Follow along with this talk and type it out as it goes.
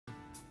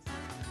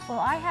Well,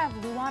 I have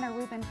Luana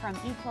Rubin from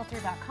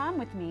eQuilter.com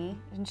with me,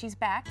 and she's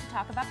back to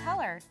talk about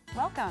color.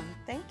 Welcome.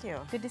 Thank you.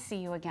 Good to see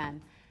you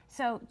again.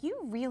 So you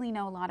really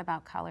know a lot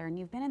about color, and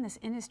you've been in this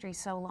industry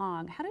so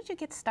long. How did you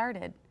get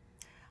started?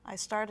 I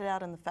started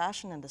out in the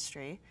fashion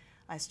industry.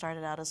 I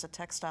started out as a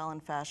textile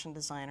and fashion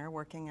designer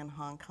working in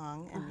Hong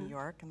Kong and New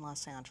York and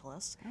Los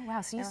Angeles. Oh,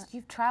 wow. So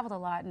you've traveled a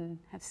lot and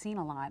have seen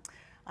a lot.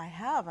 I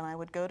have, and I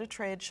would go to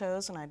trade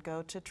shows and I'd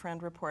go to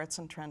trend reports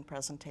and trend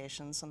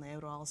presentations, and they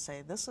would all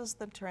say, this is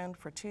the trend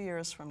for 2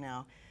 years from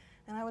now.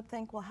 And I would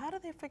think, well, how do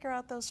they figure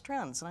out those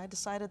trends? And I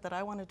decided that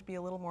I wanted to be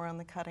a little more on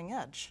the cutting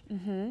edge,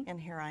 and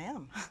here I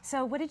am.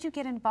 So what did you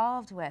get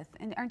involved with?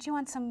 And aren't you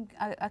on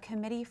a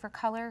committee for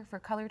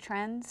color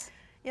trends?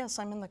 Yes,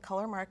 I'm in the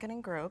color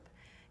marketing group,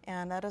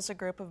 and that is a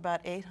group of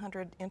about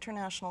 800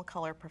 international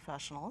color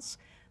professionals.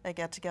 They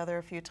get together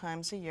a few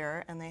times a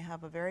year, and they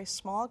have a very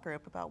small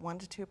group, about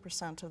 1% to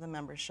 2% of the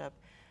membership,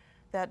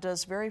 that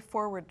does very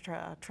forward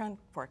trend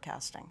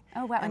forecasting.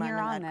 Oh, wow, and I'm you're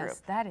in on that this.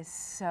 group. That is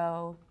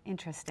so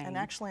interesting. And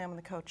actually, I'm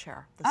the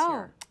co-chair this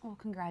year. Oh, well,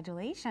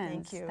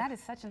 congratulations. Thank you. That is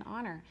such an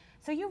honor.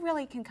 So you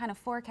really can kind of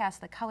forecast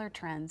the color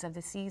trends of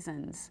the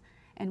seasons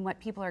and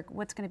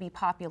what's going to be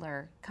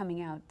popular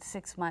coming out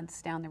 6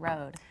 months down the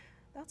road.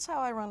 That's how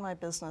I run my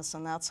business,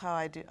 and that's how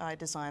I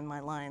design my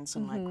lines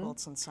and my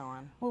quilts and so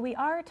on. Well, we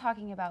are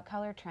talking about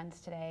color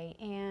trends today,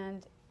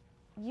 and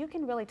you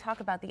can really talk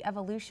about the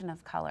evolution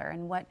of color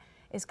and what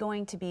is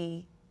going to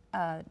be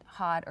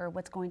hot or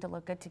what's going to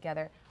look good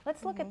together.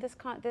 Let's look at this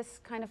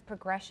kind of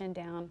progression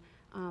down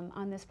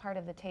on this part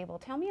of the table.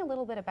 Tell me a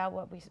little bit about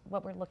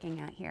what we're looking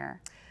at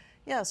here.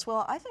 Yes,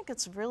 well, I think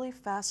it's really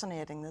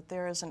fascinating that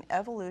there is an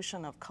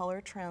evolution of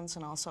color trends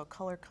and also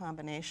color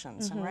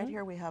combinations. And right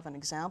here we have an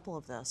example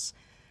of this.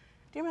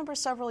 Do you remember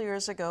several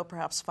years ago,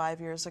 perhaps 5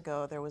 years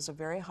ago, there was a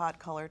very hot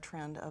color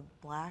trend of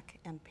black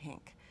and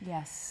pink?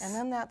 Yes. And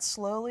then that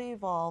slowly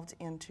evolved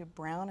into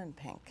brown and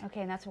pink.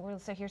 Okay, and that's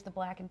what so here's the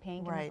black and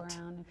pink and the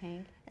brown and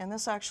pink. And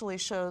this actually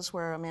shows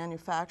where a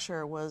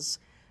manufacturer was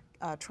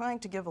trying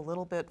to give a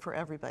little bit for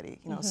everybody.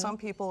 You know, some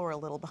people were a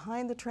little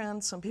behind the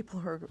trend, some people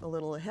were a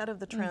little ahead of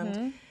the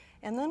trend.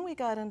 And then we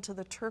got into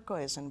the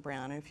turquoise and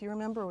brown. And if you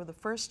remember the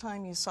first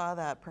time you saw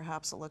that,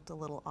 perhaps it looked a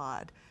little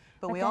odd.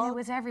 But then it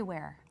was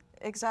everywhere.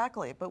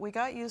 Exactly, but we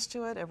got used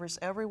to it. It was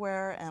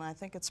everywhere, and I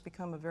think it's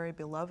become a very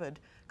beloved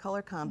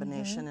color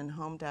combination in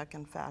home dec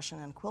and fashion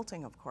and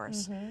quilting, of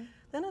course.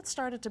 Then it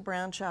started to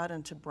branch out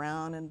into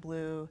brown and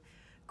blue,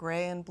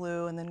 gray and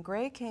blue, and then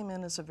gray came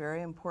in as a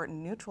very important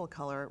neutral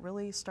color. It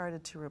really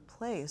started to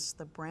replace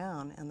the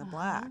brown and the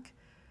black.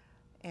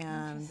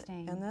 And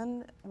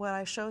then what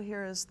I show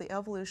here is the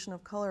evolution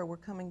of color. We're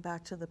coming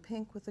back to the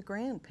pink with the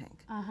gray and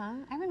pink.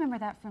 I remember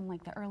that from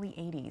like the early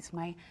 80s.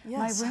 My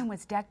room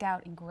was decked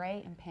out in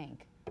gray and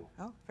pink.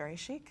 Oh, very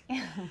chic.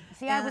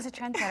 See, I was a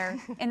trendsetter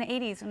in the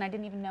 80s and I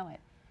didn't even know it.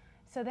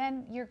 So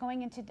then you're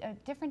going into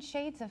different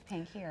shades of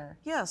pink here.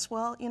 Yes,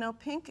 well, you know,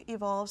 pink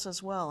evolves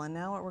as well, and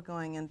now what we're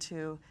going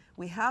into,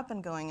 we have been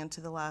going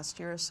into the last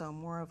year or so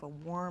more of a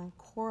warm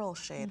coral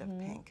shade of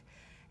pink.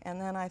 And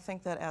then I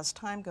think that as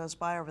time goes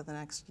by over the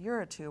next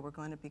year or two, we're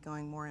going to be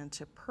going more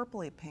into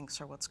purpley pinks,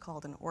 or what's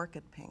called an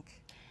orchid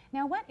pink.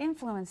 Now, what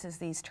influences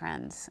these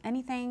trends?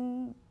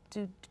 Anything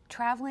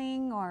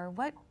traveling, or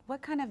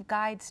what kind of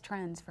guides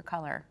trends for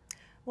color?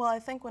 Well, I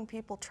think when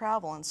people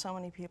travel, and so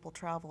many people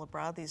travel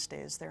abroad these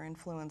days, they're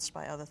influenced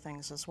by other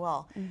things as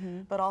well.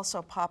 But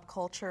also pop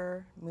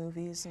culture,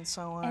 movies, and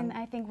so on. And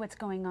I think what's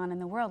going on in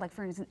the world, like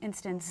for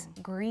instance,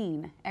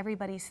 green.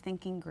 Everybody's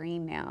thinking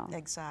green now.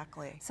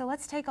 Exactly. So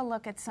let's take a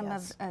look at some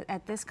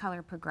at this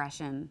color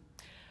progression.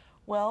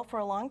 Well, for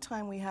a long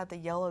time we had the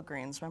yellow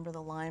greens. Remember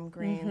the lime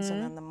greens, and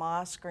then the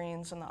moss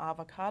greens and the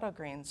avocado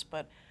greens.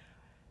 But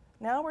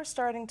now we're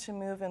starting to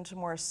move into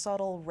more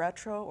subtle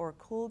retro or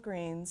cool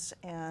greens,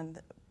 and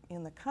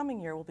in the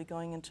coming year we'll be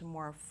going into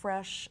more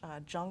fresh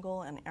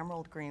jungle and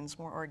emerald greens,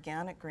 more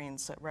organic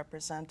greens that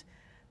represent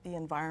the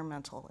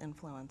environmental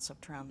influence of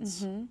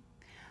trends.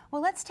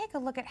 Well, let's take a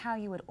look at how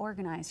you would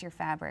organize your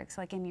fabrics,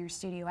 like in your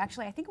studio.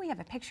 Actually, I think we have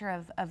a picture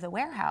of the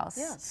warehouse.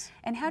 Yes.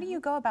 And how do you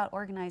go about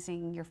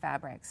organizing your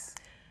fabrics?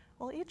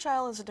 Well, each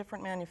aisle is a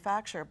different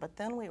manufacturer, but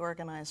then we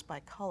organize by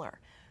color.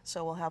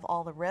 So we'll have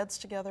all the reds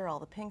together, all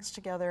the pinks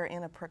together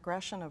in a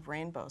progression of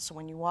rainbow. So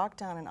when you walk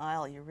down an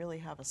aisle, you really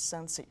have a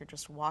sense that you're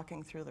just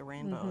walking through the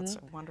rainbow. It's a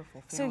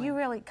wonderful feeling. So you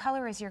really,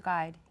 color is your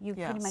guide. You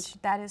pretty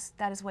much, that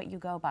is what you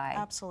go by.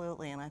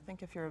 Absolutely, and I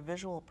think if you're a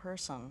visual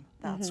person,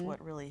 that's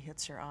what really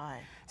hits your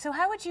eye. So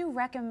how would you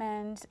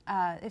recommend,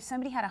 if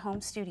somebody had a home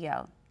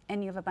studio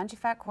and you have a bunch of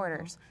fat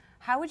quarters,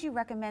 how would you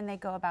recommend they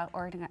go about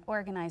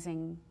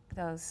organizing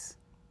those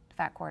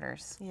fat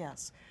quarters?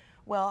 Yes.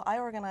 Well, I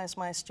organize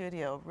my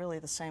studio really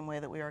the same way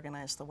that we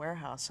organize the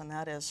warehouse, and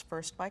that is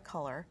first by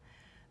color,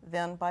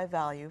 then by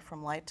value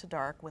from light to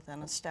dark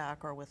within a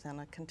stack or within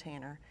a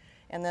container,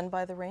 and then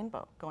by the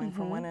rainbow, going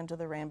from one end of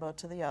the rainbow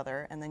to the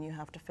other, and then you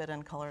have to fit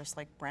in colors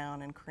like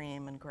brown and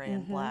cream and gray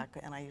and black,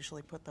 and I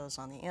usually put those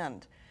on the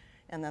end.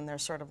 and then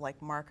there's sort of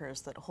like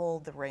markers that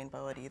hold the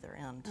rainbow at either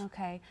end.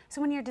 Okay,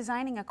 so when you're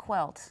designing a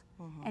quilt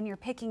and you're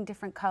picking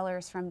different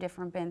colors from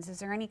different bins, is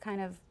there any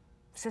kind of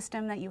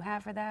system that you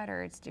have for that,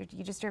 or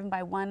you just driven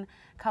by one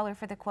color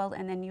for the quilt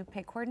and then you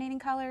pick coordinating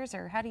colors,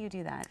 or how do you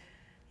do that?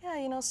 Yeah,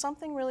 you know,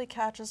 something really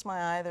catches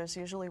my eye. There's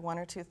usually one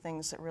or two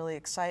things that really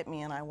excite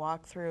me, and I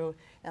walk through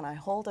and I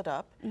hold it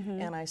up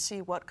and I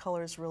see what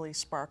colors really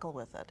sparkle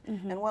with it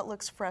and what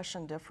looks fresh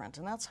and different.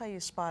 And that's how you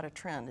spot a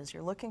trend, is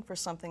you're looking for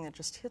something that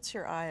just hits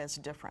your eye as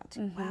different.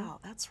 Wow,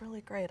 that's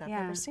really great. I've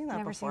never seen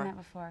that before. Never seen that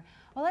before.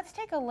 Well, let's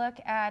take a look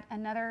at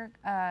another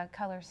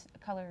color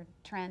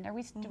trend. Are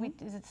we?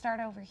 Does it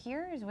start over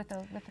here? Is with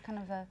the kind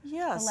of the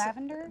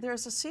lavender?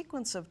 There's a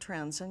sequence of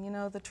trends, and you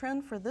know the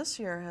trend for this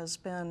year has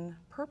been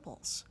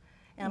purples,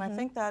 and I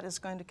think that is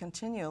going to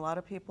continue. A lot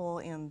of people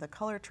in the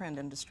color trend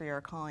industry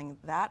are calling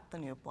that the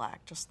new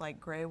black, just like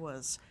gray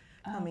was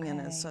coming in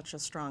as such a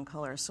strong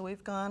color. So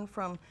we've gone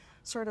from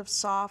sort of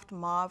soft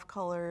mauve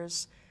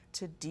colors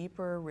to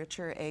deeper,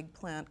 richer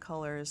eggplant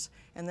colors,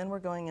 and then we're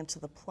going into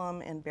the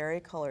plum and berry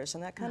colors,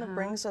 and that kind of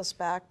brings us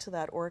back to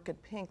that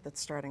orchid pink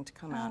that's starting to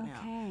come out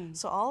now.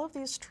 So all of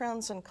these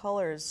trends and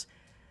colors,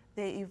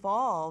 they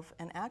evolve,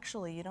 and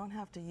actually you don't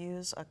have to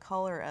use a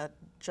color at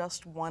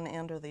just one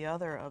end or the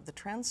other of the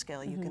trend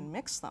scale. You can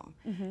mix them.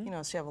 You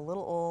know, so you have a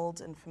little old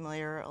and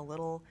familiar, a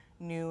little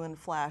new and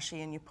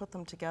flashy, and you put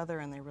them together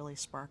and they really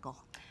sparkle.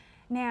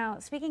 Now,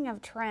 speaking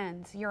of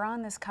trends, you're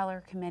on this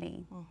color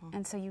committee,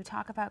 and so you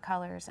talk about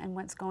colors and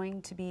what's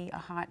going to be a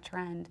hot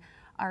trend.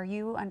 Are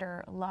you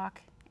under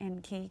lock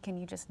and key? Can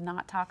you just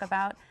not talk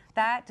about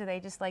that? Do they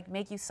just like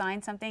make you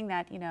sign something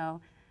that, you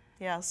know?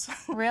 Yes.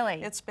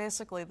 Really? It's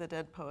basically the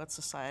Dead Poets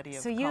Society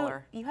of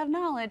color. So you have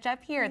knowledge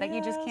up here that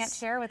you just can't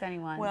share with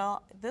anyone.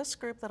 Well, this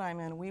group that I'm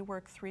in, we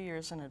work 3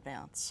 years in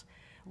advance.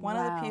 One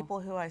of the people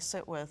who I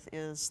sit with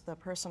is the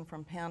person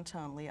from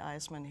Pantone, Lee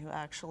Eisman, who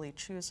actually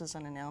chooses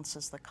and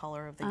announces the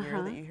color of the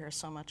year that you hear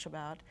so much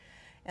about.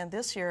 And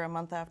this year, a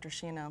month after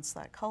she announced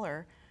that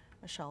color,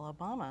 Michelle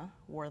Obama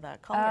wore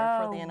that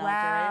color for the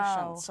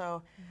inauguration.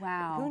 So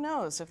who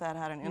knows if that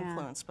had an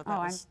influence, but that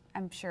was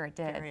I'm sure it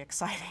did. Very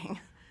exciting.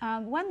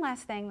 One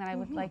last thing that I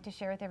would like to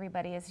share with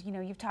everybody is, you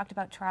know, you've talked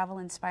about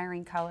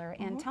travel-inspiring color,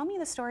 and tell me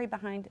the story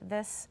behind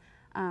this,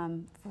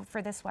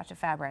 for this swatch of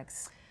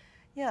fabrics.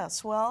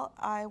 Yes, well,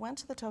 I went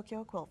to the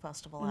Tokyo Quilt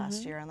Festival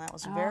last year, and that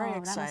was very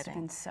exciting. That must have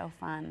been so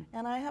fun.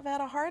 And I have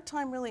had a hard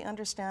time really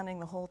understanding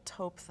the whole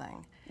taupe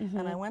thing.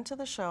 And I went to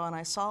the show, and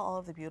I saw all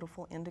of the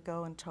beautiful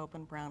indigo and taupe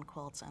and brown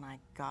quilts, and I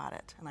got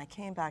it. And I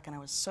came back, and I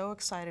was so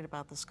excited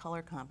about this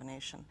color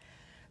combination.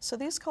 So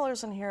these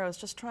colors in here, I was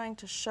just trying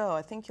to show.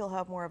 I think you'll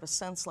have more of a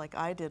sense, like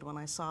I did when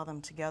I saw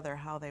them together,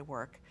 how they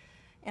work.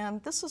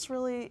 And this is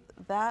really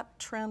that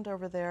trend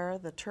over there,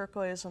 the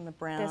turquoise and the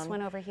brown. This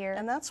one over here.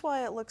 And that's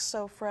why it looks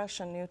so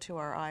fresh and new to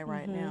our eye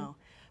right now.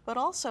 But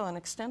also an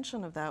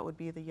extension of that would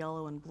be the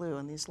yellow and blue.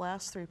 And these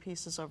last 3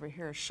 pieces over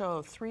here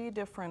show 3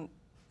 different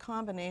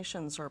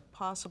combinations or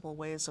possible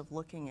ways of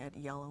looking at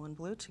yellow and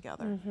blue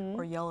together,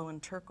 or yellow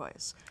and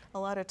turquoise. A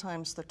lot of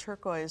times the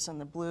turquoise and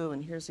the blue,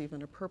 and here's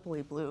even a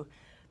purpley blue,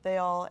 they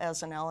all,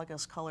 as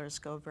analogous colors,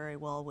 go very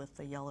well with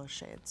the yellow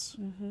shades,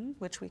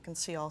 which we can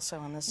see also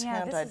on this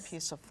hand-dyed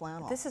piece of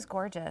flannel. This is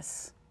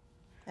gorgeous.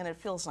 And it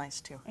feels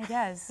nice, too. It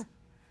does.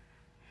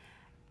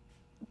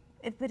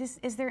 But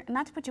is there,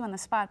 not to put you on the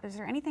spot, but is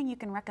there anything you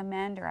can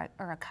recommend or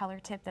a color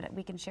tip that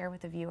we can share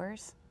with the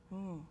viewers?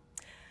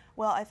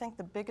 Well, I think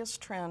the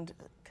biggest trend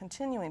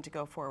continuing to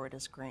go forward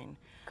is green.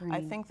 I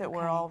think that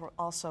we're all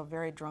also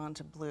very drawn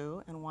to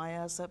blue, and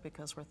why is that?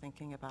 Because we're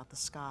thinking about the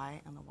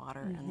sky and the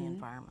water and the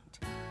environment.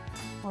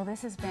 Well,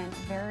 this has been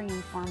very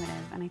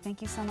informative, and I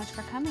thank you so much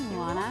for coming,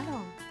 Luana. You're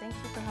welcome. Thank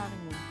you for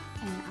having me.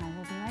 And I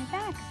will be right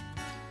back.